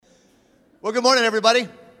Well, good morning, everybody.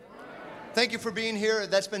 Thank you for being here.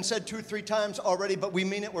 That's been said 2 or 3 times already, but we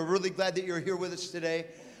mean it. We're really glad that you're here with us today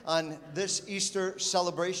on this Easter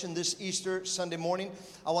celebration, this Easter Sunday morning.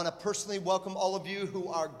 I want to personally welcome all of you who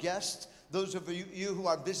are guests, those of you who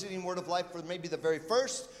are visiting Word of Life for maybe the very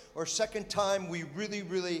first or second time. We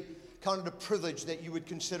really count it a privilege that you would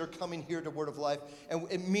consider coming here to Word of Life, and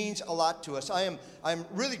it means a lot to us. I'm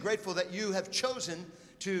really grateful that you have chosen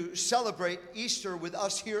to celebrate Easter with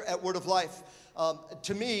us here at Word of Life.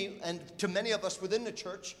 To me and to many of us within the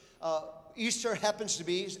church, Easter happens to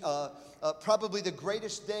be probably the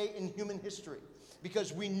greatest day in human history,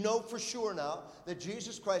 because we know for sure now that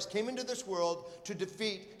Jesus Christ came into this world to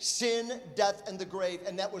defeat sin, death, and the grave,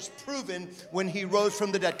 and that was proven when he rose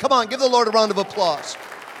from the dead. Come on, give the Lord a round of applause.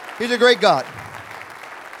 He's a great God.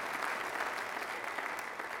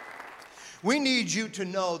 We need you to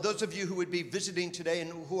know, those of you who would be visiting today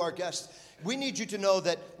and who are guests, we need you to know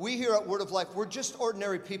that we here at Word of Life, we're just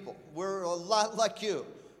ordinary people. We're a lot like you.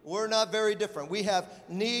 We're not very different. We have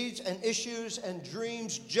needs and issues and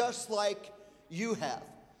dreams just like you have.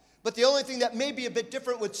 But the only thing that may be a bit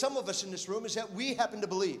different with some of us in this room is that we happen to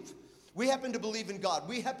believe. We happen to believe in God.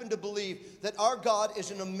 We happen to believe that our God is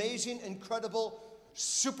an amazing, incredible,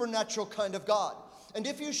 supernatural kind of God. And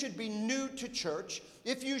if you should be new to church,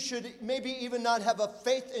 if you should maybe even not have a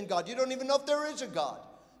faith in God, you don't even know if there is a God.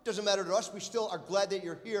 Doesn't matter to us. We still are glad that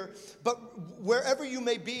you're here. But wherever you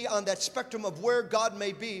may be on that spectrum of where God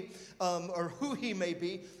may be or who he may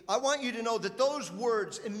be, I want you to know that those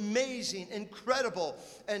words, amazing, incredible,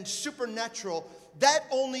 and supernatural, that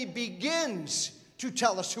only begins to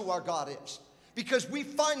tell us who our God is. Because we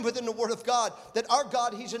find within the Word of God that our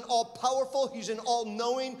God, he's an all-powerful, he's an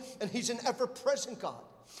all-knowing, and he's an ever-present God.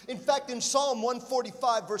 In fact, in Psalm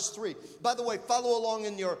 145, verse 3, by the way, follow along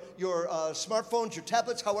in your smartphones, your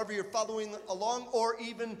tablets, however you're following along, or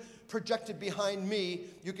even projected behind me,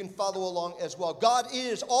 you can follow along as well. God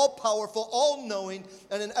is all-powerful, all-knowing,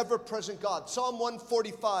 and an ever-present God. Psalm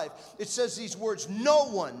 145, it says these words, no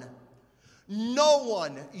one,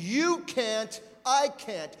 you can't, I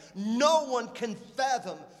can't, no one can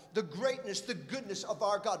fathom the greatness, the goodness of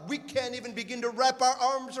our God. We can't even begin to wrap our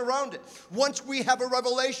arms around it. Once we have a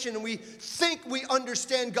revelation and we think we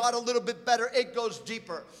understand God a little bit better, it goes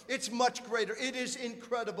deeper. It's much greater. It is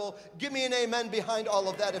incredible. Give me an amen behind all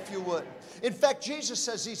of that if you would. In fact, Jesus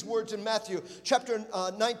says these words in Matthew chapter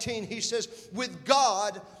 19. He says, with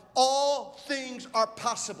God, all things are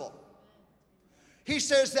possible. He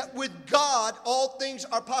says that with God, all things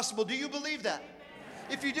are possible. Do you believe that?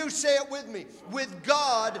 If you do, say it with me. With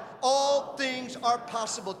God, all things are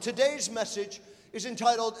possible. Today's message is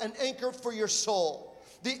entitled, An Anchor for Your Soul.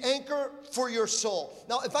 The anchor for your soul.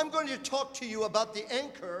 Now, if I'm going to talk to you about the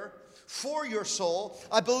anchor for your soul,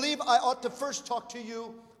 I believe I ought to first talk to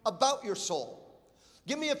you about your soul.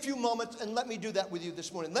 Give me a few moments and let me do that with you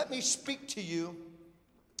this morning. Let me speak to you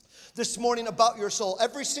this morning about your soul.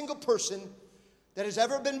 Every single person that has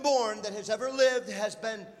ever been born, that has ever lived, has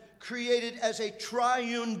been created as a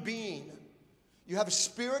triune being. You have a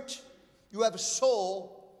spirit, you have a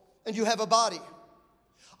soul, and you have a body.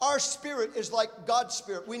 Our spirit is like God's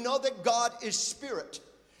spirit. We know that God is spirit,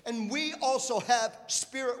 and we also have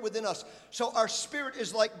spirit within us. So our spirit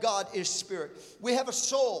is like God is spirit. We have a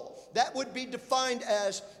soul. That would be defined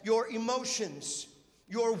as your emotions,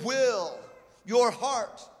 your will, your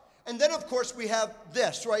heart. And then, of course, we have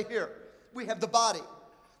this right here. We have the body,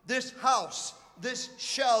 this house, this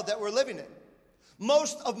shell that we're living in.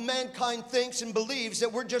 Most of mankind thinks and believes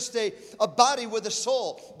that we're just a body with a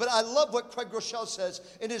soul. But I love what Craig Groeschel says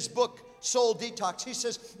in his book, Soul Detox. He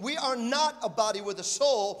says, we are not a body with a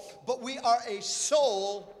soul, but we are a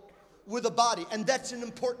soul with a body. And that's an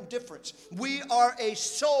important difference. We are a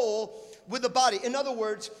soul with a body. In other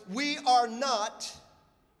words, we are not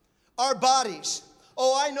our bodies.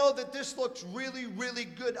 Oh, I know that this looks really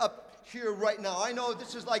good up here right now. I know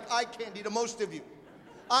this is like eye candy to most of you.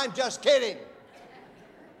 I'm just kidding.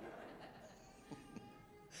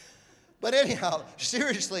 But anyhow,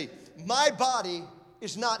 seriously, my body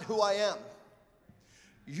is not who I am.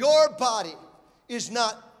 Your body is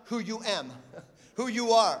not who you am, who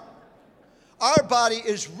you are. Our body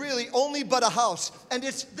is really only but a house. And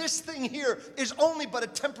it's this thing here is only but a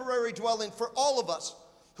temporary dwelling for all of us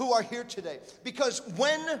who are here today. Because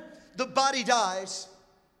when the body dies,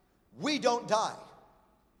 we don't die.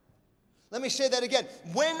 Let me say that again.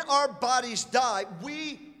 When our bodies die,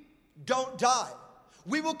 we don't die.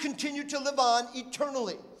 We will continue to live on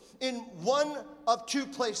eternally in one of two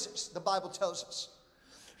places, the Bible tells us.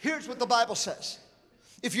 Here's what the Bible says.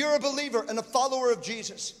 If you're a believer and a follower of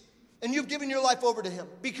Jesus, and you've given your life over to him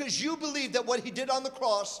because you believe that what he did on the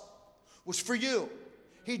cross was for you.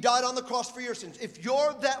 He died on the cross for your sins. If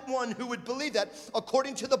you're that one who would believe that,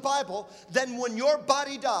 according to the Bible, then when your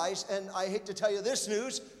body dies, and I hate to tell you this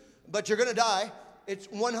news, but you're going to die, it's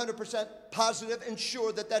 100% positive and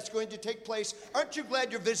sure that that's going to take place. Aren't you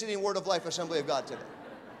glad you're visiting Word of Life Assembly of God today?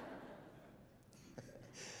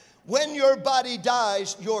 When your body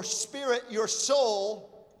dies, your spirit, your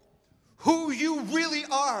soul, who you really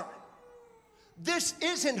are. This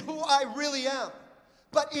isn't who I really am.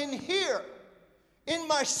 But in here, in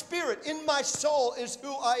my spirit, in my soul is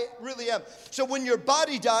who I really am. So when your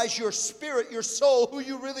body dies, your spirit, your soul, who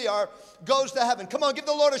you really are, goes to heaven. Come on, give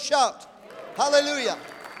the Lord a shout. Hallelujah.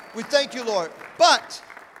 We thank you, Lord. But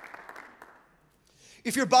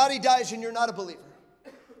if your body dies and you're not a believer,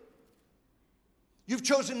 you've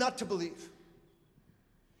chosen not to believe.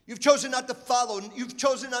 You've chosen not to follow. You've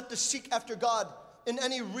chosen not to seek after God in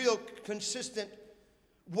any real, consistent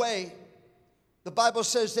way. The Bible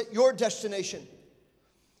says that your destination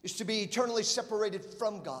is to be eternally separated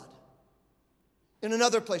from God. In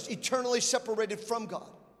another place, eternally separated from God.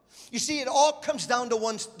 You see, it all comes down to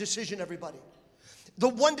one decision, everybody. The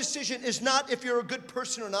one decision is not if you're a good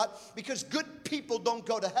person or not, because good people don't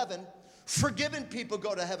go to heaven. Forgiven people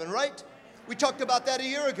go to heaven, right? We talked about that a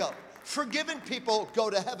year ago. Forgiven people go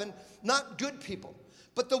to heaven, not good people.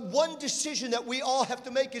 But the one decision that we all have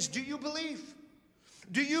to make is, do you believe?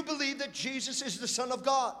 Do you believe that Jesus is the Son of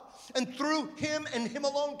God? And through him and him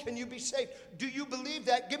alone can you be saved? Do you believe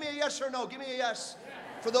that? Give me a yes or no. Give me a yes.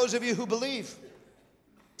 For those of you who believe.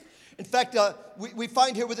 In fact, we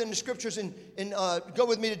find here within the scriptures, go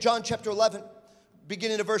with me to John chapter 11,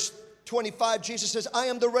 beginning of verse 25. Jesus says, I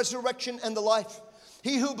am the resurrection and the life.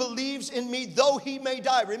 He who believes in me, though he may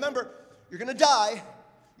die. Remember, you're going to die.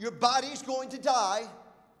 Your body's going to die,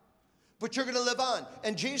 but you're going to live on.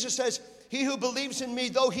 And Jesus says, he who believes in me,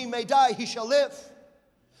 though he may die, he shall live.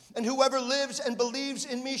 And whoever lives and believes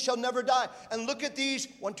in me shall never die. And look at these,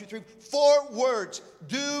 4 words.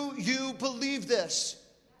 Do you believe this?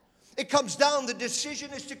 It comes down, the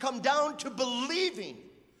decision is to come down to believing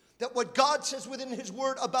that what God says within his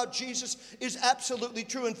word about Jesus is absolutely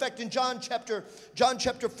true. In fact, in John chapter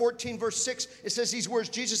 14, verse 6, it says these words.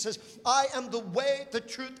 Jesus says, I am the way, the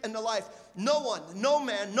truth, and the life. No one, no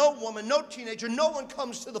man, no woman, no teenager, no one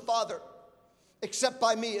comes to the Father except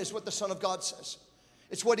by me, is what the Son of God says.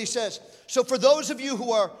 It's what he says. So for those of you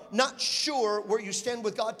who are not sure where you stand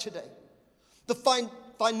with God today, the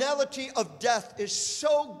finality of death is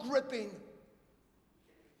so gripping.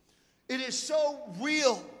 It is so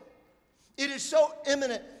real. It is so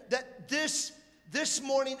imminent that this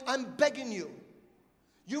morning I'm begging you.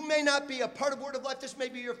 You may not be a part of Word of Life. This may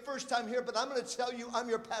be your first time here, but I'm going to tell you I'm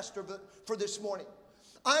your pastor for this morning.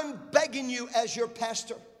 I'm begging you as your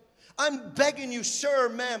pastor. I'm begging you, sir,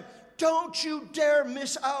 ma'am, don't you dare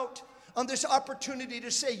miss out on this opportunity to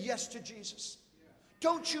say yes to Jesus.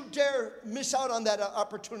 Don't you dare miss out on that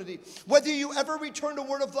opportunity. Whether you ever return to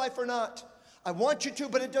Word of Life or not, I want you to,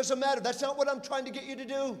 but it doesn't matter. That's not what I'm trying to get you to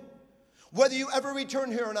do. Whether you ever return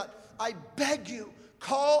here or not, I beg you,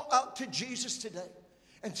 call out to Jesus today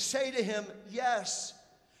and say to him, yes.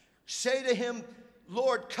 Say to him,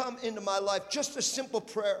 Lord, come into my life. Just a simple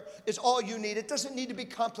prayer is all you need. It doesn't need to be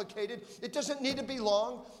complicated. It doesn't need to be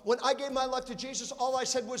long. When I gave my life to Jesus, all I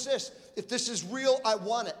said was this: if this is real, I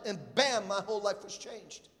want it. And bam, my whole life was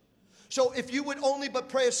changed. So if you would only but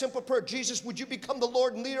pray a simple prayer, Jesus, would you become the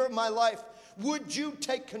Lord and leader of my life? Would you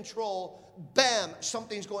take control? Bam,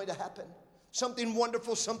 something's going to happen. Something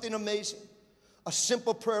wonderful, something amazing. A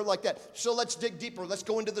simple prayer like that. So let's dig deeper. Let's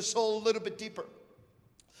go into the soul a little bit deeper.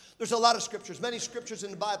 There's a lot of scriptures, many scriptures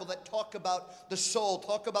in the Bible that talk about the soul,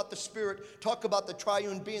 talk about the spirit, talk about the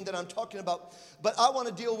triune being that I'm talking about. But I want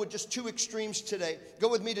to deal with just 2 extremes today. Go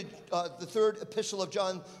with me to the 3rd epistle of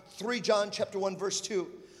John, 3 John chapter 1, verse 2.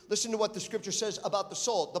 Listen to what the scripture says about the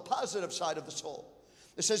soul, the positive side of the soul.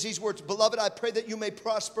 It says these words, Beloved, I pray that you may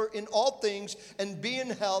prosper in all things and be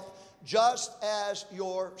in health, just as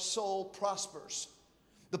your soul prospers.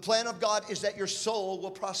 The plan of God is that your soul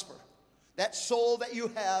will prosper. That soul that you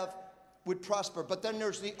have would prosper. But then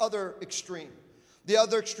there's the other extreme. The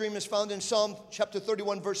other extreme is found in Psalm chapter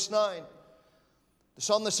 31, verse 9. The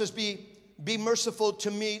psalm that says, Be merciful to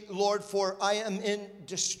me, Lord, for I am in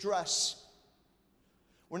distress.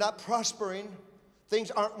 We're not prospering. Things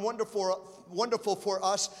aren't wonderful for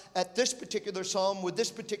us at this particular psalm with this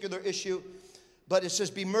particular issue. But it says,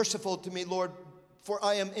 Be merciful to me, Lord, for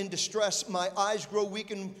I am in distress. My eyes grow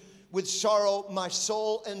weakened with sorrow, my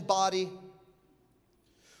soul and body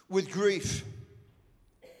with grief.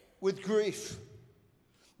 With grief.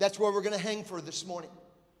 That's where we're going to hang for this morning.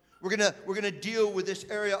 We're going to deal with this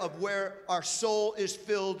area of where our soul is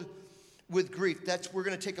filled with grief. We're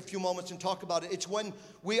going to take a few moments and talk about it. It's when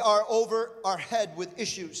we are over our head with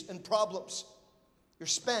issues and problems. You're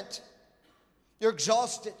spent. You're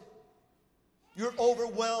exhausted. You're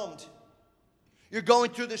overwhelmed. You're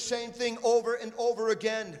going through the same thing over and over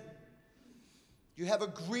again. You have a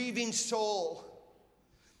grieving soul.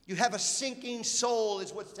 You have a sinking soul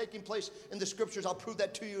is what's taking place in the scriptures. I'll prove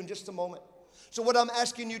that to you in just a moment. So what I'm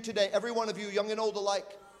asking you today, every one of you, young and old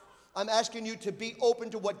alike, I'm asking you to be open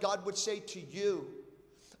to what God would say to you.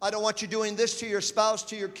 I don't want you doing this to your spouse,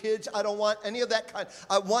 to your kids. I don't want any of that kind.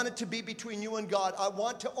 I want it to be between you and God. I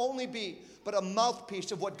want to only be but a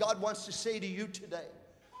mouthpiece of what God wants to say to you today.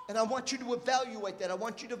 And I want you to evaluate that. I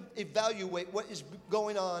want you to evaluate what is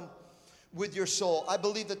going on with your soul. I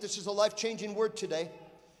believe that this is a life-changing word today,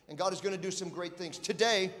 and God is going to do some great things.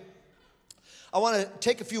 Today, I want to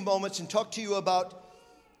take a few moments and talk to you about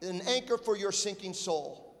an anchor for your sinking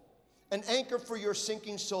soul. An anchor for your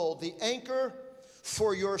sinking soul. The anchor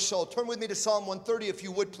for your soul. Turn with me to Psalm 130 if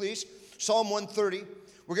you would, please. Psalm 130.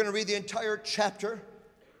 We're going to read the entire chapter,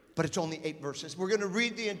 but it's only 8 verses. We're going to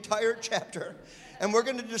read the entire chapter, and we're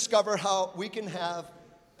going to discover how we can have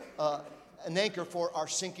an anchor for our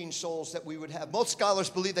sinking souls that we would have. Most scholars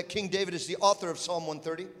believe that King David is the author of Psalm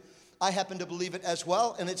 130. I happen to believe it as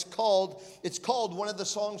well, and it's called one of the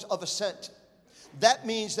songs of ascent. That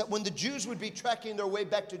means that when the Jews would be tracking their way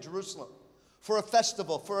back to Jerusalem for a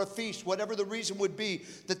festival, for a feast, whatever the reason would be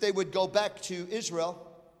that they would go back to Israel,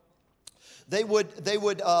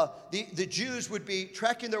 the Jews would be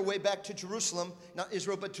tracking their way back to Jerusalem, not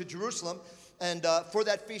Israel, but to Jerusalem, and for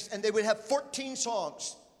that feast, and they would have 14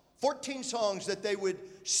 songs that they would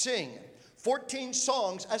sing. 14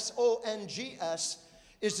 songs, S-O-N-G-S,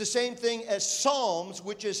 is the same thing as Psalms,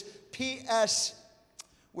 which is P-S,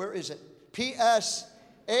 where is it? P-S-A-L-M-S.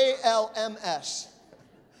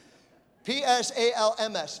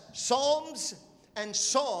 P-S-A-L-M-S. Psalms and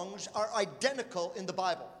songs are identical in the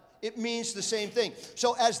Bible. It means the same thing.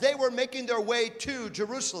 So as they were making their way to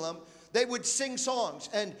Jerusalem, they would sing songs.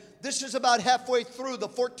 And this is about halfway through the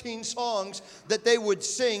 14 songs that they would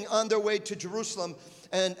sing on their way to Jerusalem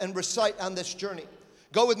and recite on this journey.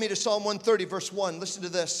 Go with me to Psalm 130, verse 1. Listen to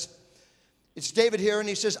this. It's David here, and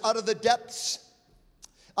he says, "Out of the depths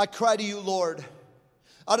I cry to you, Lord.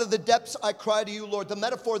 Out of the depths I cry to you, Lord." The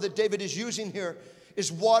metaphor that David is using here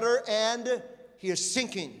is water, and he is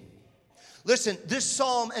sinking. Listen, this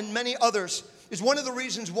psalm and many others is one of the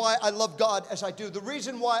reasons why I love God as I do. The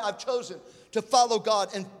reason why I've chosen to follow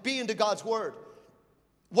God and be into God's word.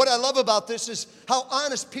 What I love about this is how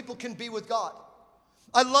honest people can be with God.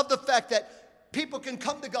 I love the fact that people can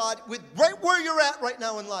come to God with right where you're at right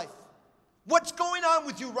now in life. What's going on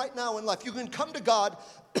with you right now in life? You can come to God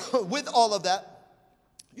with all of that.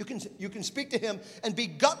 You can speak to him and be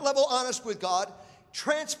gut level honest with God,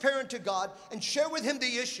 transparent to God, and share with him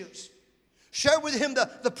the issues. Share with him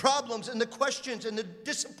the problems and the questions and the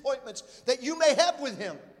disappointments that you may have with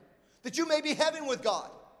him, that you may be having with God.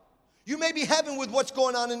 You may be having with what's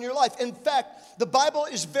going on in your life. In fact, the Bible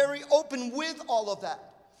is very open with all of that.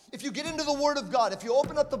 If you get into the Word of God, if you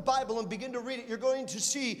open up the Bible and begin to read it, you're going to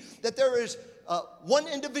see that there is one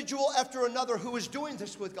individual after another who is doing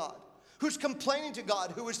this with God, who's complaining to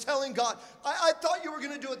God, who is telling God, I thought you were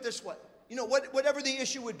going to do it this way. You know, whatever the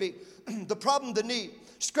issue would be, the problem, the need.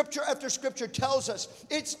 Scripture after scripture tells us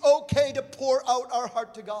it's okay to pour out our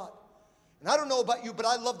heart to God. And I don't know about you, but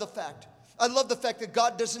I love the fact that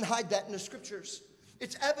God doesn't hide that in the scriptures.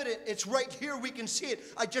 It's evident. It's right here. We can see it.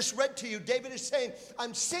 I just read to you. David is saying,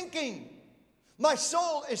 I'm sinking. My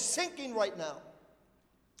soul is sinking right now.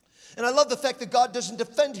 And I love the fact that God doesn't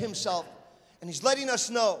defend himself. And he's letting us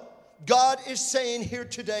know. God is saying here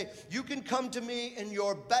today, you can come to me in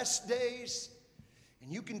your best days,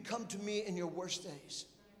 and you can come to me in your worst days.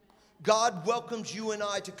 God welcomes you and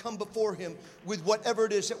I to come before him with whatever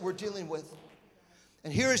it is that we're dealing with.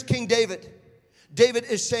 And here is King David. David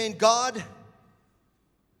is saying, God,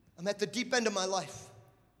 I'm at the deep end of my life.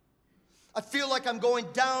 I feel like I'm going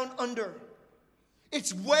down under.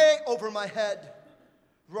 It's way over my head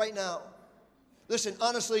right now. Listen,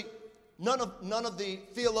 honestly, none of the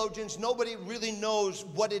theologians, nobody really knows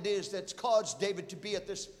what it is that's caused David to be at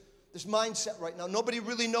this mindset right now. Nobody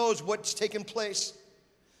really knows what's taken place.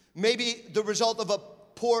 Maybe the result of a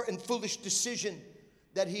poor and foolish decision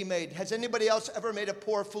that he made. Has anybody else ever made a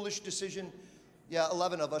poor, foolish decision? Yeah,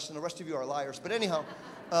 11 of us, and the rest of you are liars. But anyhow,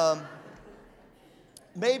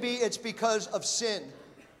 maybe it's because of sin.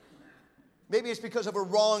 Maybe it's because of a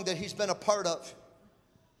wrong that he's been a part of.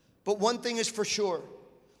 But one thing is for sure.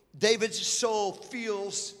 David's soul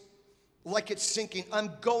feels like it's sinking.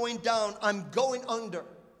 I'm going down. I'm going under.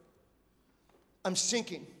 I'm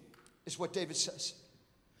sinking. is what David says.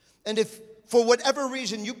 And if for whatever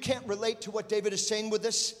reason you can't relate to what David is saying with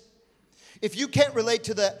this, if you can't relate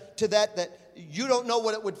to that you don't know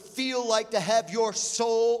what it would feel like to have your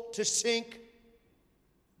soul to sink,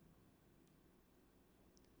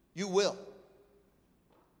 you will.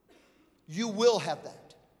 You will have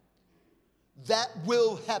that. That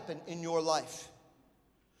will happen in your life.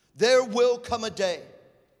 There will come a day,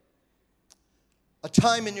 a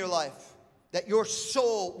time in your life that your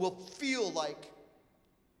soul will feel like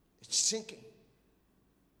it's sinking.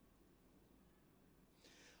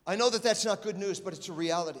 I know that that's not good news, but it's a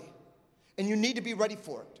reality. And you need to be ready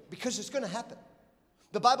for it because it's going to happen.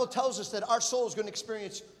 The Bible tells us that our soul is going to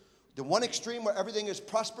experience the one extreme where everything is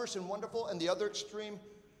prosperous and wonderful, and the other extreme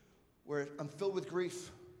where I'm filled with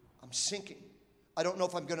grief. I'm sinking. I don't know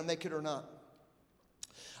if I'm going to make it or not.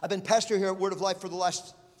 I've been pastor here at Word of Life for the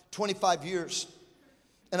last 25 years.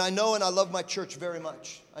 And I know and I love my church very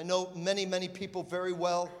much. I know many, many people very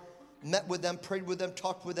well. Met with them, prayed with them,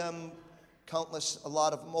 talked with them. Countless, a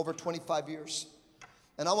lot of them, over 25 years.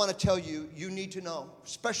 And I want to tell you, you need to know,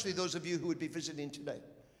 especially those of you who would be visiting today.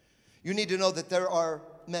 You need to know that there are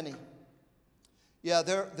many. Yeah,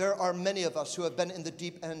 there are many of us who have been in the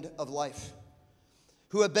deep end of life.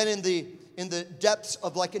 Who have been in the depths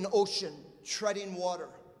of like an ocean, treading water.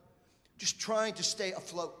 Just trying to stay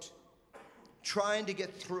afloat. Trying to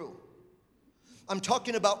get through. I'm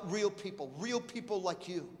talking about real people like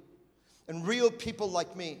you. And real people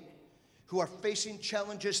like me who are facing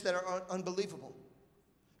challenges that are unbelievable.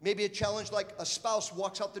 Maybe a challenge like a spouse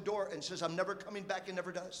walks out the door and says, I'm never coming back, and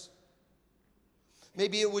never does.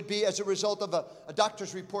 Maybe it would be as a result of a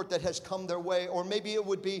doctor's report that has come their way, or maybe it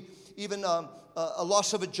would be even a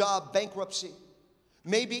loss of a job, bankruptcy.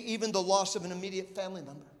 Maybe even the loss of an immediate family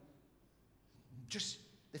member.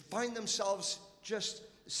 They find themselves just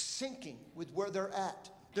sinking with where they're at.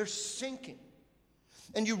 They're sinking.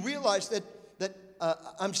 And you realize that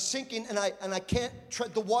I'm sinking and I can't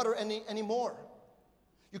tread the water anymore.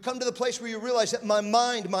 You come to the place where you realize that my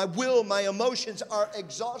mind, my will, my emotions are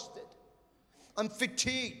exhausted. I'm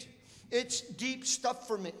fatigued. It's deep stuff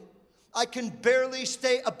for me. I can barely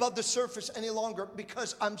stay above the surface any longer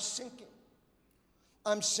because I'm sinking.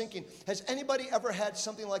 I'm sinking. Has anybody ever had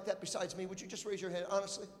something like that besides me? Would you just raise your hand,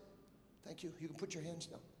 honestly? Thank you. You can put your hands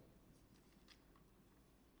down.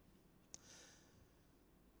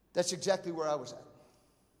 That's exactly where I was at. I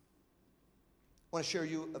want to share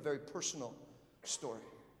you a very personal story.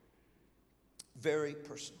 Very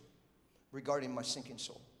personal. Regarding my sinking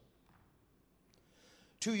soul.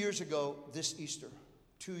 2 years ago, this Easter,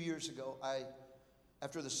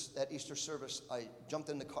 after that Easter service, I jumped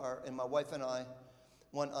in the car and my wife and I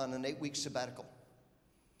went on an 8-week sabbatical.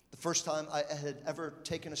 The first time I had ever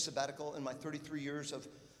taken a sabbatical in my 33 years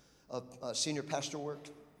of senior pastor work.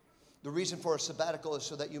 The reason for a sabbatical is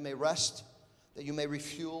so that you may rest, that you may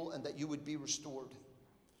refuel, and that you would be restored.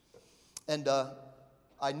 And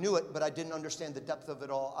I knew it, but I didn't understand the depth of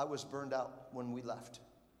it all. I was burned out when we left.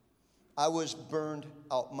 I was burned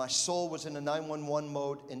out. My soul was in a 911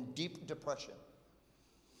 mode in deep depression.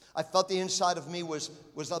 I felt the inside of me was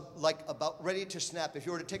like about ready to snap. If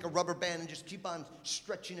you were to take a rubber band and just keep on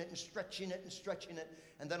stretching it and stretching it and stretching it,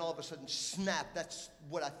 and then all of a sudden snap, that's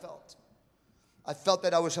what I felt. I felt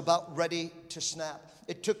that I was about ready to snap.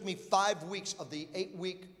 It took me 5 weeks of the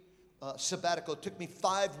 8-week sabbatical. It took me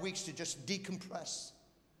 5 weeks to just decompress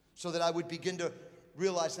so that I would begin to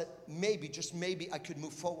realize that maybe, just maybe, I could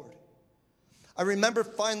move forward. I remember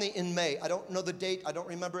finally in May, I don't know the date, I don't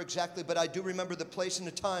remember exactly, but I do remember the place and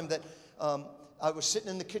the time that I was sitting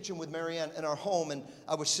in the kitchen with Marianne in our home, and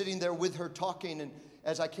I was sitting there with her talking, and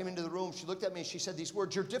as I came into the room, she looked at me and she said these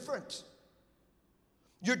words, "You're different.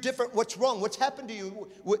 You're different. What's wrong? What's happened to you?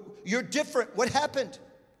 You're different. What happened?"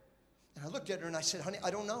 And I looked at her and I said, "Honey,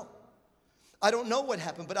 I don't know. I don't know what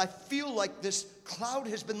happened, but I feel like this cloud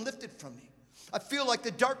has been lifted from me. I feel like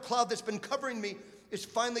the dark cloud that's been covering me is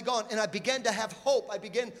finally gone." And I began to have hope. I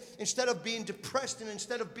began, instead of being depressed and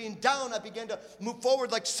instead of being down, I began to move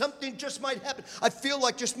forward like something just might happen. I feel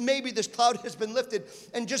like just maybe this cloud has been lifted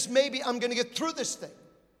and just maybe I'm going to get through this thing.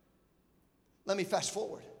 Let me fast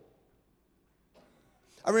forward.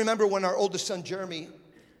 I remember when our oldest son, Jeremy,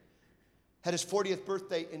 had his 40th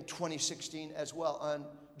birthday in 2016 as well. On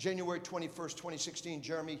January 21st, 2016,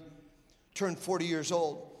 Jeremy turned 40 years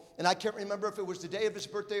old. And I can't remember if it was the day of his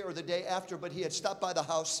birthday or the day after, but he had stopped by the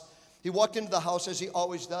house. He walked into the house as he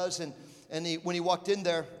always does, and when he walked in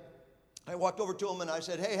there, I walked over to him and I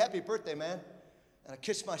said, "Hey, happy birthday, man." And I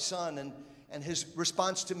kissed my son, and his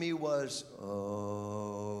response to me was,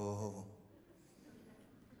 "Oh."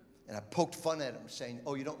 And I poked fun at him, saying,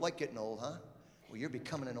 "Oh, you don't like getting old, huh? Well, you're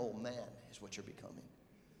becoming an old man, is what you're becoming.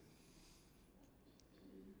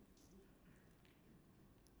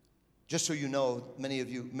 Just so you know, many of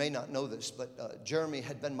you may not know this, but Jeremy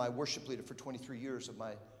had been my worship leader for 23 years of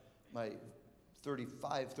my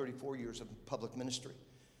 34 years of public ministry.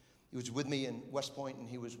 He was with me in West Point, and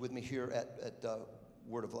he was with me here at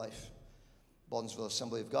Word of Life, Baldwinsville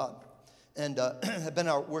Assembly of God. And had been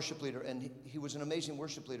our worship leader, and he was an amazing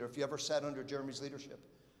worship leader. If you ever sat under Jeremy's leadership,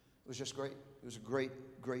 it was just great. He was a great,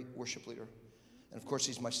 great worship leader. And of course,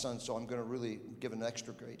 he's my son, so I'm going to really give an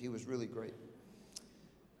extra grade. He was really great.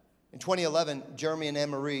 In 2011, Jeremy and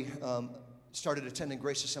Anne-Marie started attending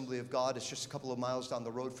Grace Assembly of God. It's just a couple of miles down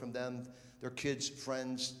the road from them. Their kids,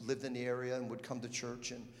 friends lived in the area and would come to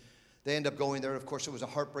church, and they ended up going there. Of course, it was a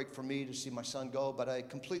heartbreak for me to see my son go, but I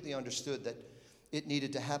completely understood that it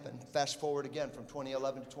needed to happen. Fast forward again from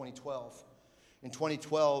 2011 to 2012. In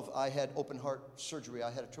 2012, I had open heart surgery.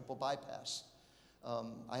 I had a triple bypass.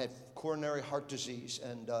 I had coronary heart disease,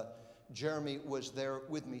 and Jeremy was there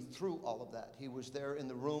with me through all of that. He was there in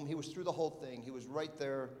the room. He was through the whole thing. He was right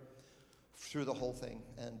there through the whole thing,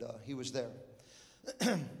 and he was there.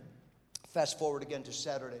 Fast forward again to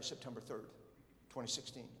Saturday, September 3rd,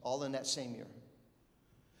 2016, all in that same year.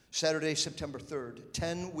 Saturday, September 3rd,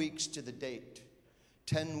 10 weeks to the date,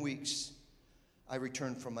 10 weeks, I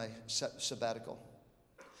returned from my sabbatical.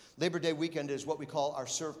 Labor Day weekend is what we call our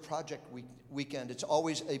Serve Project weekend. It's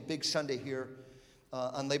always a big Sunday here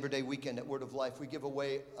on Labor Day weekend at Word of Life. We give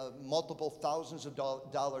away multiple thousands of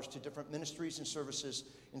dollars to different ministries and services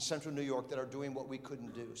in Central New York that are doing what we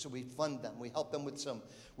couldn't do. So we fund them. We help them with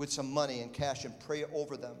some money and cash and pray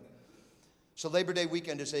over them. So Labor Day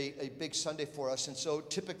weekend is a big Sunday for us. And so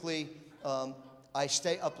typically I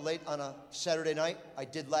stay up late on a Saturday night. I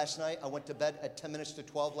did last night. I went to bed at 10 minutes to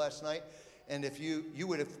 12 last night. And if you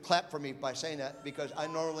would have clapped for me by saying that, because I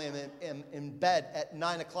normally am in bed at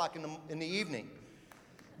 9 o'clock in the evening.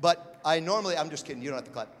 But I'm just kidding, you don't have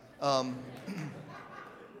to clap.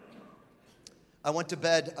 I went to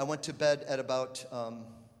bed at about,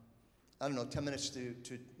 10 minutes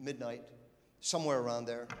to midnight, somewhere around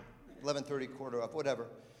there, 11:30, quarter of, whatever,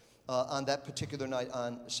 on that particular night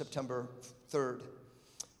on September 3rd.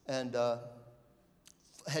 And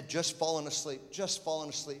had just fallen asleep.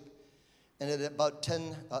 And at about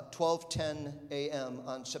 12:10 a.m.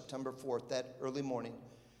 on September 4th, that early morning,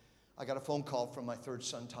 I got a phone call from my third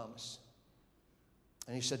son, Thomas.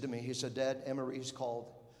 And he said to me, Dad, Anne-Marie's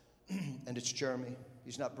called, and it's Jeremy.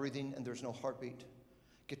 He's not breathing, and there's no heartbeat.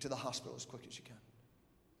 Get to the hospital as quick as you can.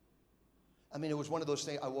 I mean, it was one of those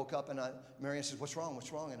things. I woke up, and Marianne says, what's wrong?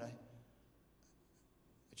 And I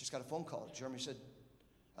just got a phone call. Jeremy said,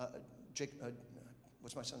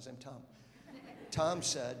 what's my son's name? Tom. Tom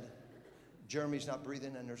said, Jeremy's not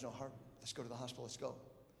breathing, and there's no heart. Let's go to the hospital. Let's go.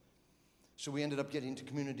 So we ended up getting to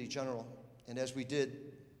Community General, and as we did,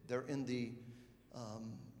 they're in the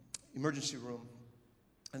emergency room,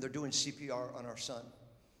 and they're doing CPR on our son.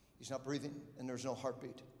 He's not breathing, and there's no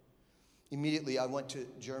heartbeat. Immediately, I went to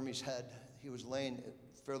Jeremy's head. He was laying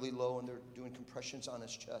fairly low, and they're doing compressions on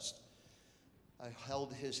his chest. I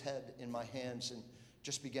held his head in my hands and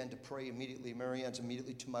just began to pray immediately. Marianne's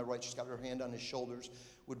immediately to my right. She's got her hand on his shoulders,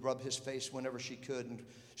 would rub his face whenever she could and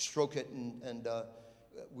stroke it, and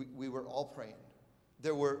we were all praying.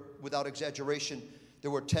 There were, without exaggeration,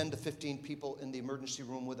 there were 10 to 15 people in the emergency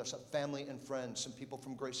room with us, family and friends, some people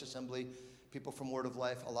from Grace Assembly, people from Word of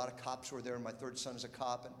Life. A lot of cops were there. My third son is a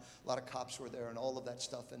cop, and a lot of cops were there and all of that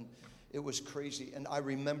stuff, and it was crazy. And I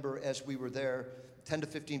remember as we were there, 10 to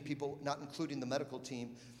 15 people, not including the medical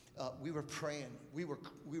team, we were praying. We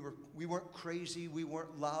weren't crazy. We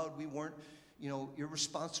weren't loud. We weren't,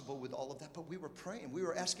 irresponsible with all of that, but we were praying. We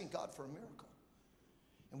were asking God for a miracle.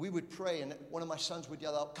 And we would pray, and one of my sons would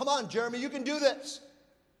yell out, come on, Jeremy, you can do this.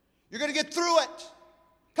 You're going to get through it.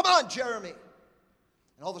 Come on, Jeremy.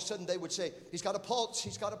 And all of a sudden they would say, he's got a pulse.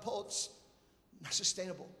 Not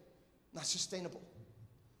sustainable.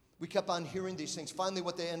 We kept on hearing these things. Finally,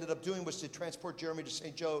 what they ended up doing was to transport Jeremy to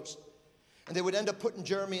St. Joe's. And they would end up putting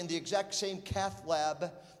Jeremy in the exact same cath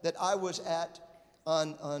lab that I was at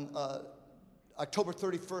on October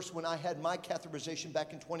 31st when I had my catheterization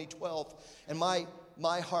back in 2012. And my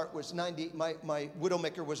heart was my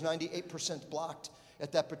widowmaker was 98% blocked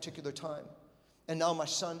at that particular time. And now my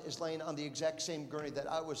son is laying on the exact same gurney that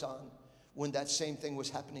I was on when that same thing was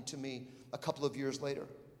happening to me a couple of years later.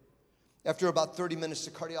 After about 30 minutes,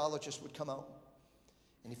 the cardiologist would come out,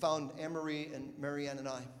 and he found Anne-Marie and Marianne and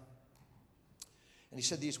I. And he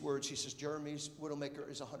said these words. He says, Jeremy's widowmaker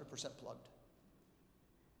is 100% plugged.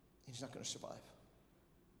 He's not going to survive.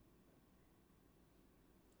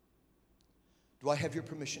 Do I have your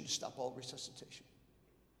permission to stop all resuscitation?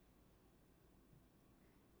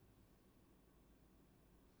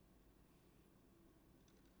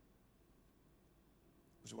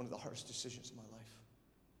 It was one of the hardest decisions of my life.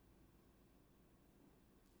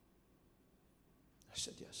 I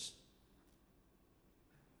said yes.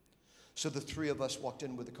 So the three of us walked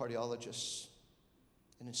in with the cardiologists,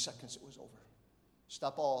 and in seconds it was over.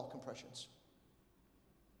 Stop all compressions.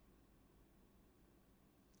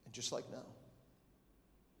 And just like now,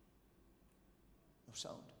 no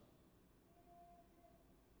sound.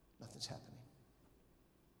 Nothing's happening.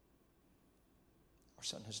 Our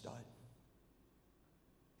son has died.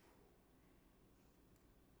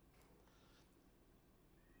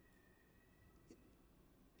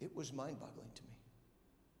 It was mind-boggling to me.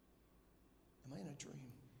 Am I in a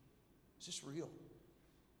dream? Is this real?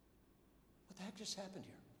 What the heck just happened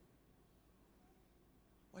here?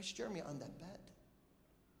 Why is Jeremy on that bed?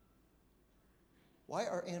 Why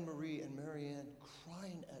are Anne-Marie and Marianne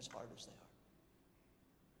crying as hard as they are?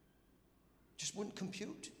 Just wouldn't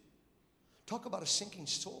compute. Talk about a sinking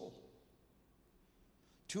soul.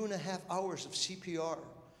 2.5 hours of CPR,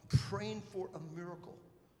 praying for a miracle.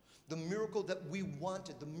 The miracle that we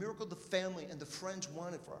wanted, the miracle the family and the friends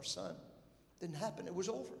wanted for our son. Didn't happen. It was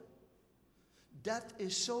over. Death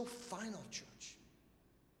is so final, church.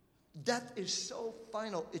 Death is so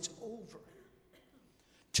final. It's over.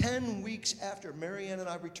 10 weeks after, Marianne and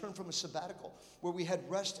I returned from a sabbatical where we had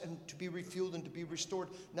rest and to be refueled and to be restored.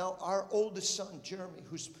 Now our oldest son, Jeremy,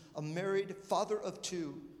 who's a married father of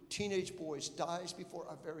 2 teenage boys, dies before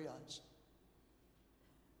our very eyes.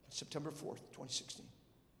 September 4th, 2016.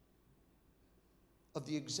 Of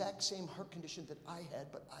the exact same heart condition that I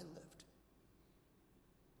had, but I lived.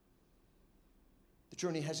 The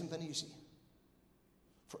journey hasn't been easy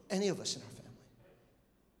for any of us in our family.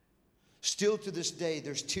 Still to this day,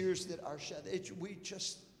 there's tears that are shed.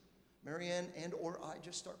 Marianne and or I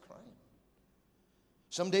just start crying.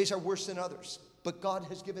 Some days are worse than others, but God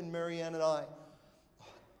has given Marianne and I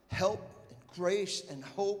help and grace and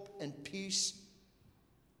hope and peace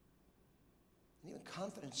and even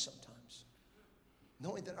confidence sometimes,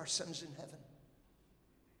 knowing that our son's in heaven.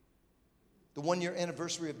 The 1-year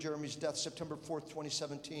anniversary of Jeremy's death, September 4th,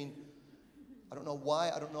 2017, I don't know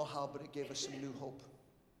why, I don't know how, but it gave us some new hope.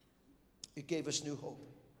 It gave us new hope.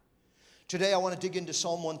 Today I want to dig into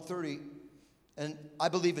Psalm 130, and I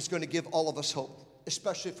believe it's going to give all of us hope,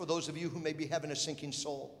 especially for those of you who may be having a sinking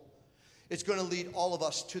soul. It's going to lead all of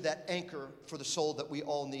us to that anchor for the soul that we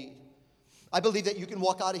all need. I believe that you can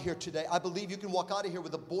walk out of here today. I believe you can walk out of here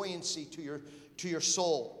with a buoyancy to your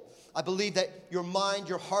soul. I believe that your mind,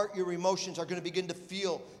 your heart, your emotions are going to begin to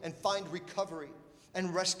feel and find recovery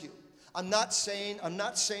and rescue. I'm not saying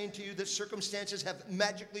to you that circumstances have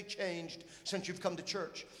magically changed since you've come to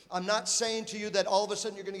church. I'm not saying to you that all of a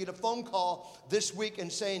sudden you're going to get a phone call this week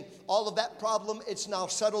and saying, all of that problem, it's now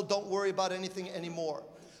settled, don't worry about anything anymore.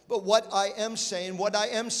 But what I am saying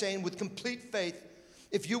with complete faith,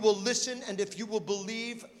 if you will listen and if you will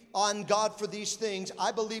believe on God for these things,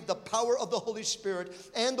 I believe the power of the Holy Spirit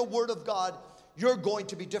and the Word of God, you're going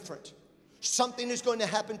to be different. Something is going to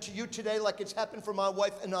happen to you today like it's happened for my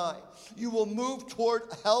wife and I. You will move toward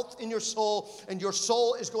health in your soul, and your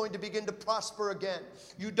soul is going to begin to prosper again.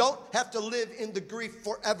 You don't have to live in the grief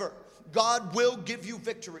forever. God will give you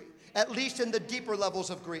victory, at least in the deeper levels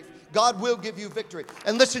of grief. God will give you victory.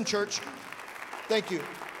 And listen, church, thank you.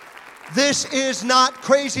 This is not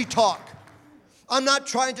crazy talk. I'm not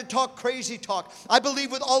trying to talk crazy talk. I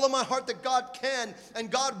believe with all of my heart that God can,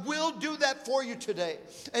 and God will do that for you today.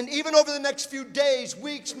 And even over the next few days,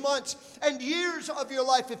 weeks, months, and years of your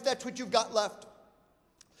life, if that's what you've got left.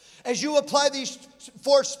 As you apply these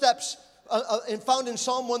 4 steps found in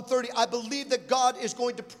Psalm 130, I believe that God is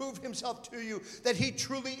going to prove himself to you, that he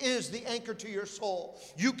truly is the anchor to your soul.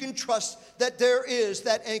 You can trust that there is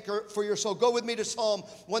that anchor for your soul. Go with me to Psalm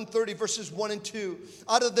 130, verses 1 and 2.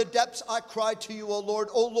 Out of the depths I cry to you, O Lord.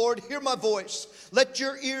 O Lord, hear my voice. Let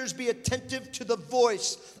your ears be attentive to the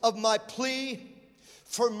voice of my plea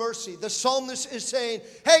for mercy. The psalmist is saying,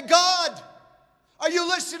 hey, God, are you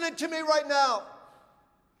listening to me right now?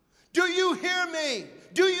 Do you hear me?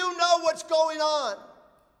 Do you know what's going on?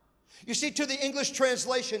 You see, to the English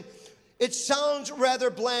translation, it sounds rather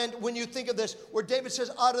bland when you think of this, where David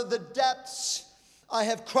says, out of the depths I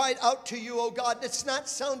have cried out to you, O God. It's not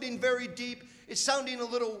sounding very deep. It's sounding a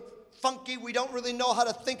little funky. We don't really know how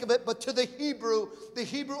to think of it, but to the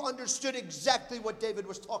Hebrew understood exactly what David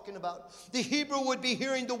was talking about. The Hebrew would be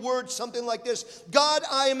hearing the words something like this: God,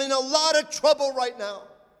 I am in a lot of trouble right now.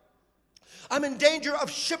 I'm in danger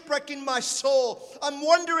of shipwrecking my soul. I'm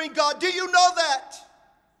wondering, God, do you know that?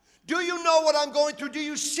 Do you know what I'm going through? Do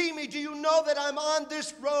you see me? Do you know that I'm on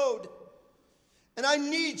this road and I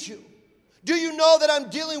need you? Do you know that I'm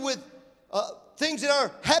dealing with things that are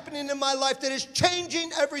happening in my life that is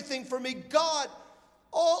changing everything for me? God,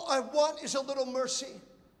 all I want is a little mercy.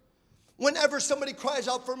 Whenever somebody cries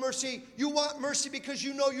out for mercy, you want mercy because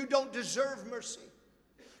you know you don't deserve mercy.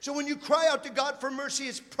 So when you cry out to God for mercy,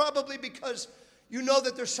 it's probably because you know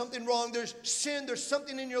that there's something wrong, there's sin, there's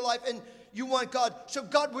something in your life, and you want God. So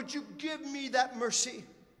God, would you give me that mercy?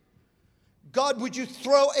 God, would you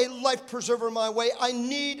throw a life preserver my way? I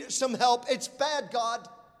need some help. It's bad, God.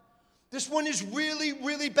 This one is really,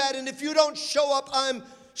 really bad, and if you don't show up, I'm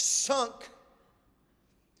sunk.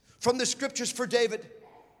 From the scriptures for David,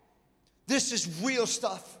 this is real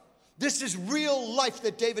stuff. This is real life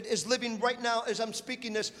that David is living right now as I'm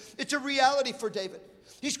speaking this. It's a reality for David.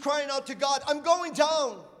 He's crying out to God, I'm going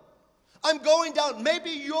down. I'm going down.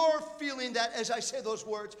 Maybe you're feeling that as I say those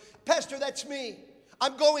words. Pastor, that's me.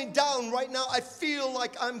 I'm going down right now. I feel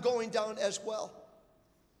like I'm going down as well.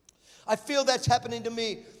 I feel that's happening to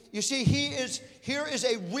me. You see, here is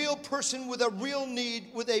a real person with a real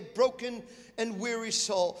need, with a broken and weary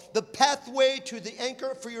soul. The pathway to the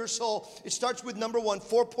anchor for your soul, it starts with number one,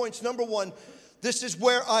 4 points. Number one, this is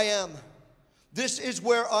where I am. This is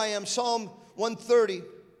where I am. Psalm 130,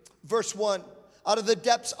 verse 1. Out of the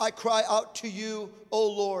depths I cry out to you, O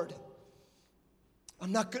Lord.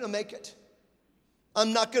 I'm not going to make it.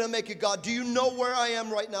 I'm not going to make it, God. Do you know where I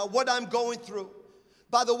am right now, what I'm going through?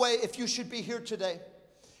 By the way, if you should be here today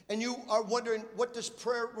and you are wondering, what does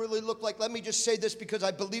prayer really look like? Let me just say this because I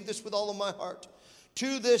believe this with all of my heart.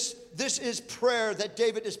 This is prayer that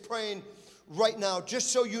David is praying right now.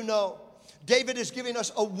 Just so you know, David is giving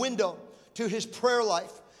us a window to his prayer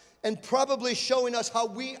life and probably showing us how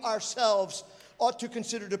we ourselves ought to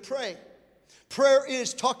consider to pray. Prayer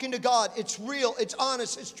is talking to God. It's real, it's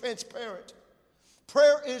honest, it's transparent.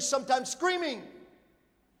 Prayer is sometimes screaming.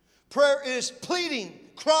 Prayer is pleading,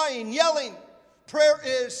 crying, yelling. Prayer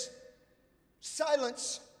is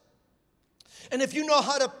silence. And if you know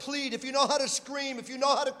how to plead, if you know how to scream, if you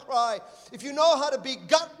know how to cry, if you know how to be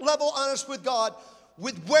gut level honest with God,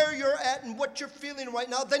 with where you're at and what you're feeling right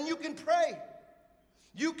now, then you can pray.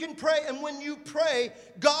 You can pray, and when you pray,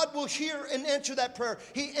 God will hear and answer that prayer.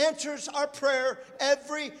 He answers our prayer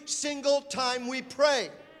every single time we pray.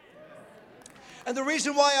 And the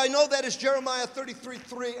reason why I know that is Jeremiah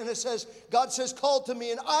 33:3, and it says, God says, call to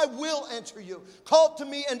me and I will answer you. Call to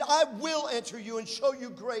me and I will answer you and show you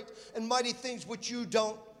great and mighty things which you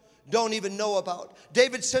don't even know about.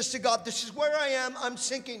 David says to God, this is where I am. I'm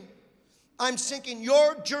sinking. I'm sinking.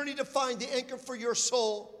 Your journey to find the anchor for your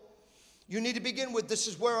soul, you need to begin with, this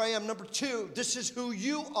is where I am. Number two, this is who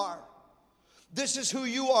you are. This is who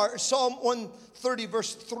you are. Psalm 130,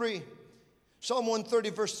 verse 3. Psalm 130,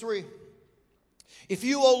 verse 3. If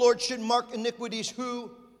you, O Lord, should mark iniquities,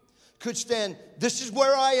 who could stand? This is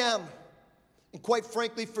where I am. And quite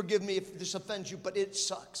frankly, forgive me if this offends you, but it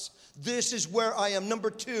sucks. This is where I am. Number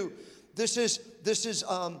two, this is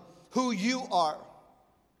who you are.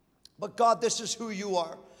 But God, this is who you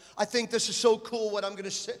are. I think this is so cool what I'm going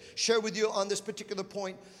to share with you on this particular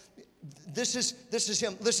point. This is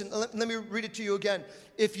him. Listen, let me read it to you again.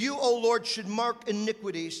 If you, O Lord, should mark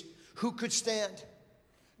iniquities, who could stand?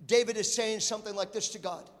 David is saying something like this to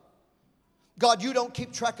God. God, you don't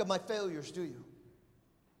keep track of my failures, do you?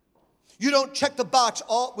 You don't check the box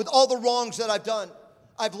with all the wrongs that I've done.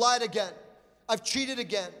 I've lied again. I've cheated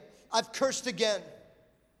again. I've cursed again.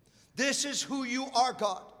 This is who you are,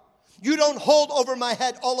 God. You don't hold over my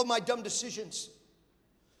head all of my dumb decisions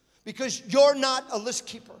because you're not a list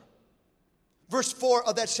keeper. Verse 4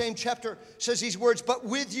 of that same chapter says these words, but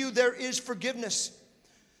with you there is forgiveness,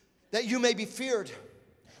 that you may be feared.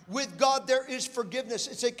 With God there is forgiveness.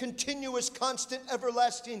 It's a continuous, constant,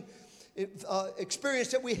 everlasting experience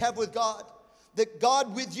that we have with God. That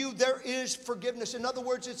God, with you there is forgiveness. In other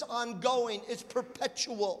words, it's ongoing. It's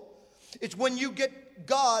perpetual. It's when you get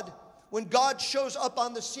God, when God shows up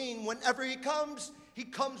on the scene, whenever he comes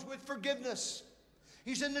with forgiveness.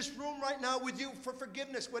 He's in this room right now with you for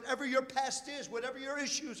forgiveness, whatever your past is, whatever your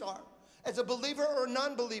issues are, as a believer or a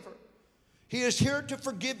non-believer. He is here to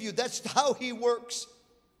forgive you. That's how he works.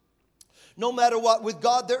 No matter what, with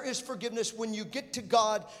God there is forgiveness. When you get to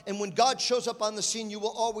God and when God shows up on the scene, you will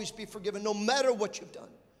always be forgiven, no matter what you've done.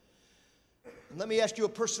 And let me ask you a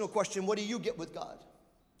personal question. What do you get with God?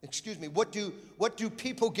 Excuse me, what do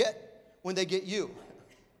people get when they get you?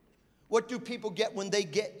 What do people get when they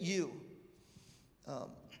get you?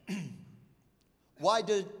 Why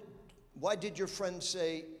did your friend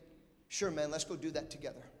say, sure, man, let's go do that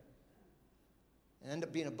together? And end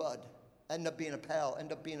up being a bud. end up being a pal,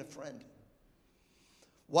 end up being a friend?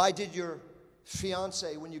 Why did your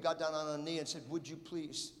fiance, when you got down on a knee and said, would you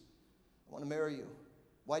please, I want to marry you?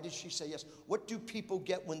 Why did she say yes? What do people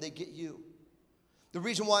get when they get you? The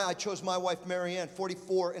reason why I chose my wife, Marianne,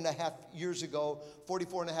 44 and a half years ago,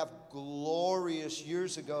 44 and a half glorious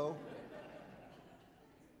years ago.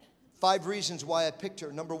 5 reasons why I picked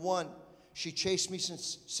her. Number 1, she chased me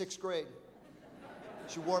since 6th grade.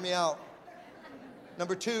 She wore me out.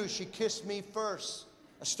 Number 2, she kissed me first.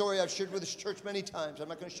 A story I've shared with this church many times. I'm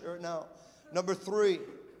not going to share it now. Number 3,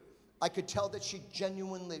 I could tell that she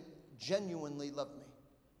genuinely loved me.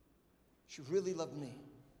 She really loved me.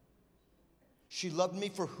 She loved me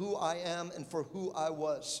for who I am and for who I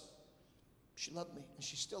was. She loved me, and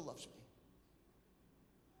she still loves me.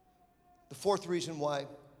 The fourth reason why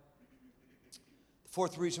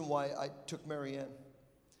I took Marianne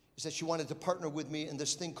is that she wanted to partner with me in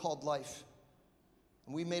this thing called life.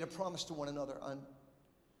 And we made a promise to one another on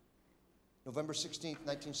November 16th,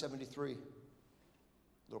 1973.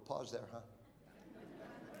 Little pause there, huh?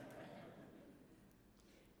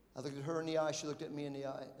 I looked at her in the eye, she looked at me in the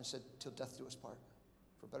eye and said, till death do us part.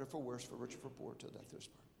 For better, for worse, for richer, for poor, till death do us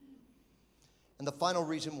part. And the final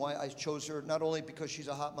reason why I chose her, not only because she's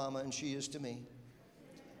a hot mama, and she is to me,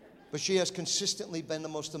 but she has consistently been the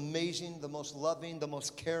most amazing, the most loving, the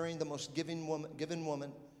most caring, the most given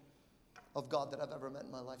woman of God that I've ever met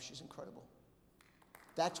in my life. She's incredible.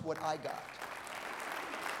 That's what I got.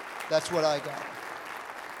 That's what I got.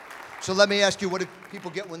 So let me ask you, what do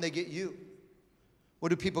people get when they get you? What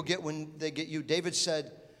do people get when they get you? David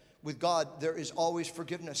said, with God, there is always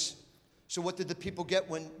forgiveness. So what did the people get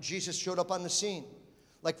when Jesus showed up on the scene?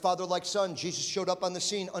 Like father, like son, Jesus showed up on the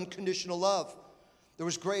scene, unconditional love. There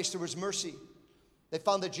was grace, there was mercy. They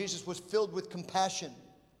found that Jesus was filled with compassion.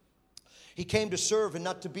 He came to serve and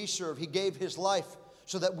not to be served. He gave his life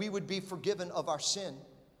so that we would be forgiven of our sin.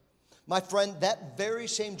 My friend, that very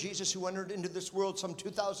same Jesus who entered into this world some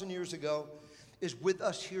 2,000 years ago is with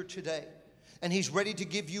us here today. And he's ready to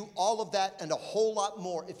give you all of that and a whole lot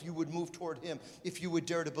more if you would move toward him, if you would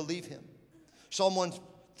dare to believe him. Psalm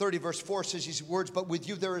 130 verse 4 says these words, but with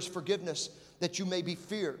you there is forgiveness, that you may be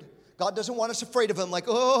feared. God doesn't want us afraid of him like,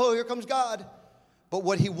 oh, here comes God. But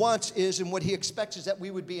what he wants is, and what he expects is that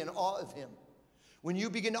we would be in awe of him. When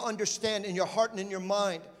you begin to understand in your heart and in your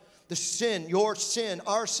mind the sin, your sin,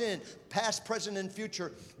 our sin, past, present, and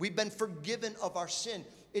future, we've been forgiven of our sin.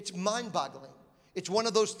 It's mind-boggling. It's one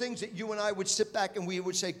of those things that you and I would sit back and we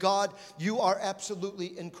would say, God, you are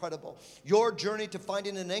absolutely incredible. Your journey to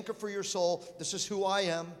finding an anchor for your soul, this is who I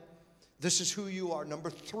am, this is who you are. Number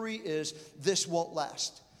 3 is, this won't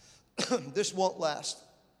last. This won't last.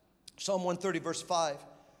 Psalm 130, verse 5.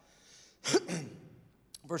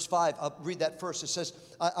 Verse 5, I'll read that first. It says,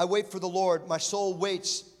 I wait for the Lord, my soul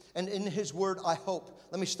waits, and in his word I hope.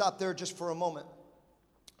 Let me stop there just for a moment.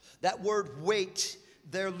 That word wait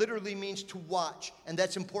there literally means to watch, and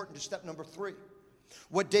that's important to step number 3.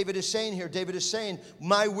 What David is saying here, David is saying,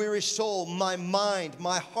 my weary soul, my mind,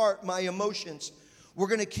 my heart, my emotions, we're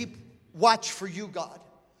going to keep watch for you, God.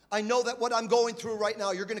 I know that what I'm going through right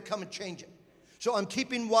now, you're going to come and change it. So I'm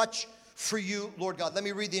keeping watch for you, Lord God. Let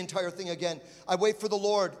me read the entire thing again. I wait for the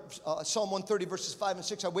Lord, Psalm 130, verses 5 and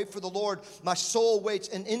 6. I wait for the Lord, my soul waits,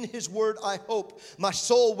 and in his word I hope. My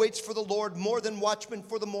soul waits for the Lord more than watchmen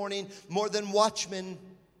for the morning, more than watchmen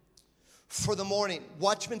for the morning.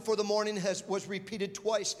 Watchmen for the morning was repeated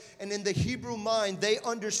twice, and in the Hebrew mind, they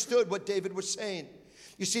understood what David was saying.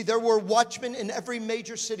 You see, there were watchmen in every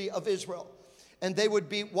major city of Israel, and they would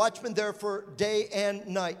be watchmen there for day and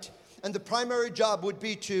night. And the primary job would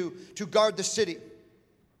be to guard the city.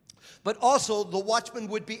 But also, the watchman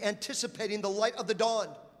would be anticipating the light of the dawn.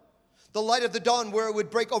 The light of the dawn where it would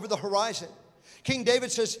break over the horizon. King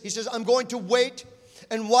David says, I'm going to wait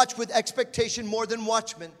and watch with expectation more than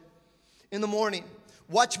watchmen in the morning.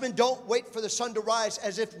 Watchmen don't wait for the sun to rise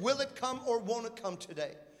as if, will it come or won't it come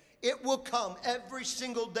today? It will come every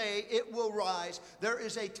single day. It will rise. There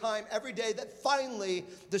is a time every day that finally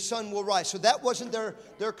the sun will rise. So that wasn't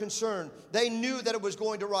their concern. They knew that it was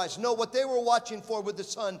going to rise. No, what they were watching for with the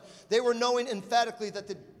sun, they were knowing emphatically that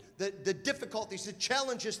the difficulties, the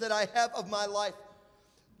challenges that I have of my life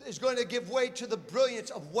is going to give way to the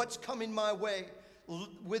brilliance of what's coming my way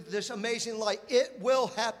with this amazing light. It will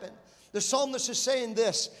happen. The psalmist is saying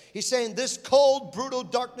this. He's saying this cold, brutal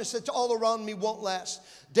darkness that's all around me won't last.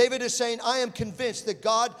 David is saying, I am convinced that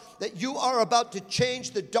God, that you are about to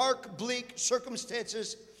change the dark, bleak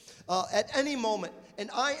circumstances at any moment. And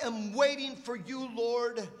I am waiting for you,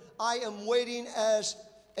 Lord. I am waiting as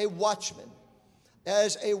a watchman.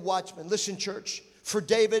 As a watchman. Listen, church, For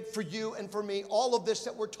David, for you, and for me, all of this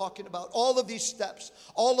that we're talking about, all of these steps,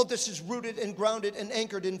 all of this is rooted and grounded and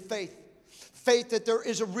anchored in faith. Faith that there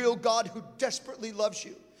is a real God who desperately loves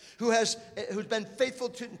you, who's been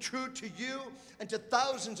faithful and true to you and to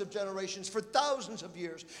thousands of generations for thousands of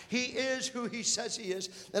years. He is who he says he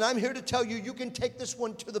is. And I'm here to tell you, you can take this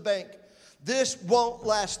one to the bank. This won't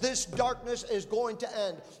last. This darkness is going to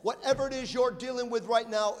end. Whatever it is you're dealing with right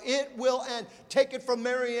now, it will end. Take it from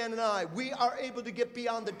Marianne and I. We are able to get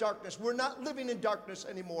beyond the darkness. We're not living in darkness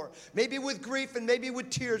anymore. Maybe with grief and maybe with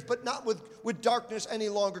tears, but not with darkness any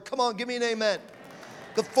longer. Come on, give me an amen.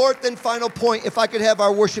 The fourth and final point, if I could have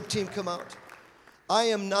our worship team come out. I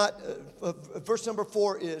am not, verse number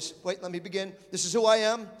 4 is, wait, let me begin. This is who I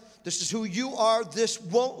am. This is who you are. This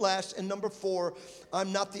won't last. And number 4,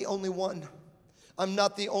 I'm not the only one. I'm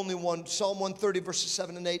not the only one. Psalm 130, verses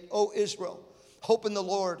 7 and 8. O Israel, hope in the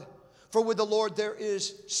Lord. For with the Lord there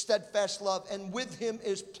is steadfast love, and with him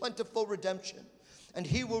is plentiful redemption. And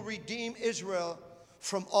he will redeem Israel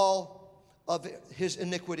from all of his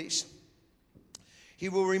iniquities. He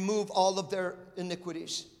will remove all of their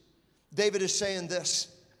iniquities. David is saying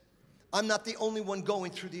this. I'm not the only one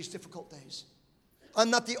going through these difficult days. I'm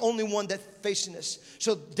not the only one that's facing this.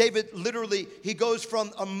 So David literally, he goes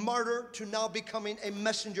from a martyr to now becoming a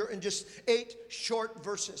messenger in just 8 short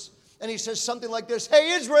verses. And he says something like this.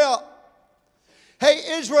 Hey, Israel,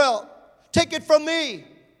 take it from me.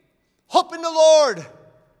 Hope in the Lord.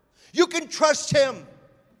 You can trust him.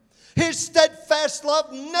 His steadfast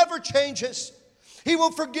love never changes. He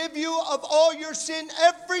will forgive you of all your sin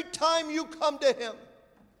every time you come to him.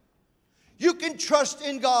 You can trust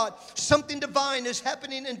in God. Something divine is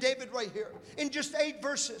happening in David right here. In just 8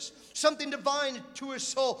 verses. Something divine to his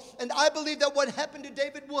soul. And I believe that what happened to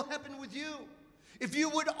David will happen with you. If you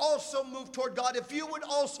would also move toward God. If you would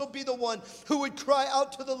also be the one who would cry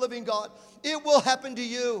out to the living God. It will happen to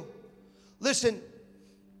you. Listen.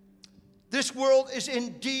 This world is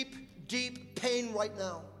in deep, deep pain right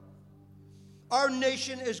now. Our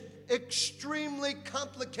nation is extremely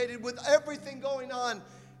complicated with everything going on.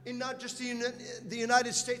 In not just the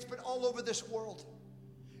United States, but all over this world.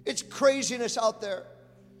 It's craziness out there.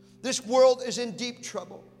 This world is in deep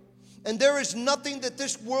trouble. And there is nothing that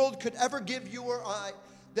this world could ever give you or I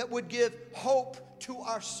that would give hope to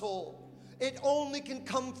our soul. It only can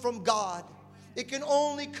come from God. It can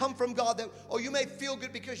only come from God. That, you may feel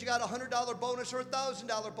good because you got a $100 bonus or a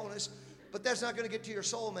 $1,000 bonus, but that's not going to get to your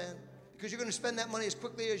soul, man. Because you're going to spend that money as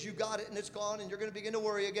quickly as you got it and it's gone, and you're going to begin to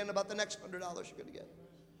worry again about the next $100 you're going to get.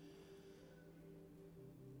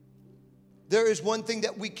 There is one thing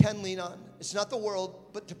that we can lean on. It's not the world,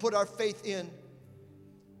 but to put our faith in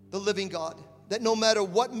the living God. That no matter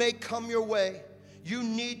what may come your way, you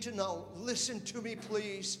need to know. Listen to me,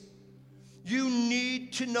 please. You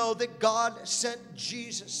need to know that God sent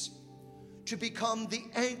Jesus to become the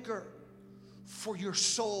anchor for your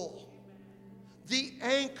soul. The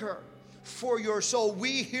anchor for your soul.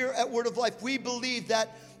 We here at Word of Life, we believe that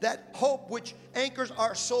hope which anchors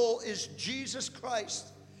our soul is Jesus Christ.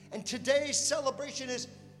 And today's celebration is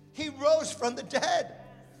he rose from the dead.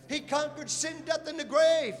 He conquered sin, death, and the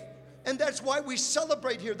grave. And that's why we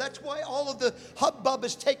celebrate here. That's why all of the hubbub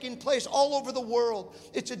is taking place all over the world.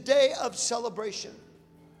 It's a day of celebration.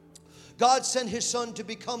 God sent his son to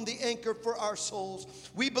become the anchor for our souls.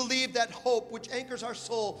 We believe that hope which anchors our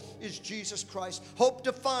soul is Jesus Christ. Hope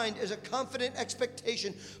defined as a confident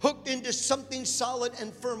expectation hooked into something solid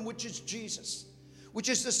and firm, which is Jesus, which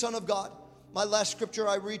is the Son of God. My last scripture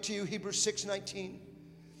I read to you, Hebrews 6:19.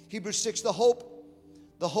 Hebrews 6,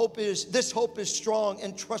 this hope is strong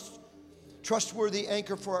and trustworthy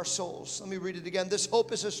anchor for our souls. Let me read it again. This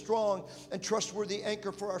hope is a strong and trustworthy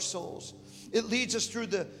anchor for our souls. It leads us through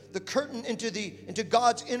the curtain into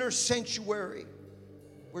God's inner sanctuary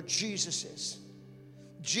where Jesus is.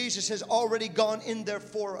 Jesus has already gone in there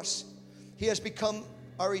for us. He has become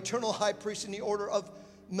our eternal high priest in the order of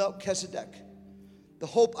Melchizedek. The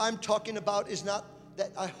hope I'm talking about is not that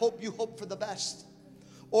I hope you hope for the best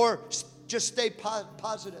or just stay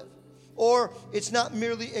positive, or it's not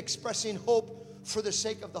merely expressing hope for the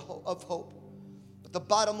sake of hope. But the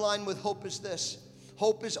bottom line with hope is this.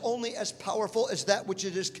 Hope is only as powerful as that which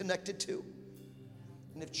it is connected to.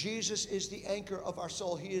 And if Jesus is the anchor of our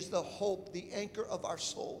soul, he is the hope, the anchor of our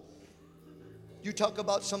soul. You talk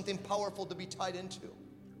about something powerful to be tied into.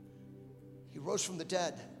 He rose from the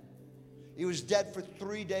dead. He was dead for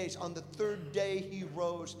 3 days. On the 3rd day, he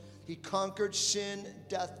rose. He conquered sin,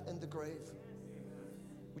 death, and the grave.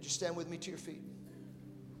 Would you stand with me to your feet?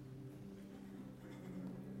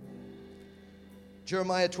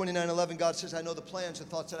 Jeremiah 29:11, God says, I know the plans and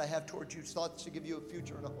thoughts that I have towards you, thoughts to give you a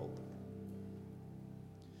future and a hope.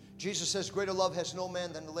 Jesus says, greater love has no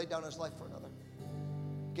man than to lay down his life for another.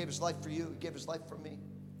 He gave his life for you. He gave his life for me.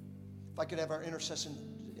 If I could have our intercession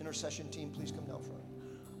team, please come down front.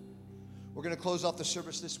 We're going to close off the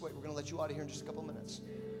service this way. We're going to let you out of here in just a couple minutes.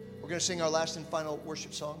 We're going to sing our last and final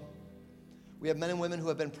worship song. We have men and women who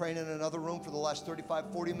have been praying in another room for the last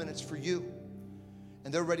 35, 40 minutes for you.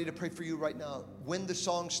 And they're ready to pray for you right now. When the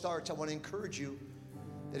song starts, I want to encourage you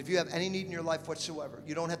that if you have any need in your life whatsoever,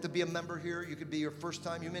 you don't have to be a member here. You could be your first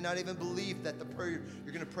time. You may not even believe that the prayer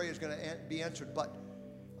you're going to pray is going to be answered. But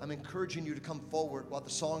I'm encouraging you to come forward while the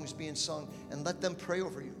song is being sung and let them pray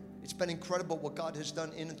over you. It's been incredible what God has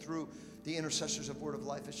done in and through the intercessors of Word of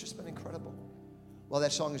Life. It's just been incredible while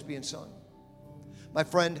that song is being sung. My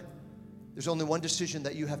friend, there's only one decision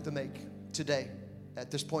that you have to make today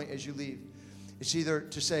at this point as you leave. It's either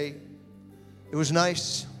to say, it was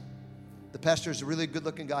nice, the pastor is a really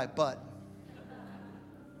good-looking guy, but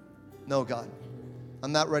no, God,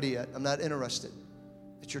 I'm not ready yet. I'm not interested.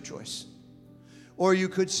 It's your choice. Or you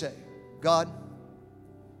could say, God,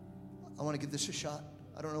 I want to give this a shot.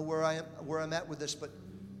 I don't know where I'm at with this, but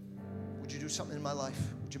would you do something in my life?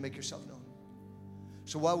 Would you make yourself known?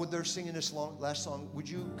 So while they're singing this last song, would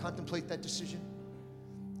you contemplate that decision?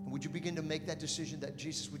 And would you begin to make that decision that,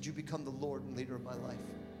 Jesus, would you become the Lord and leader of my life?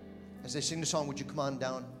 As they sing the song, would you come on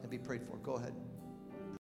down and be prayed for? Go ahead.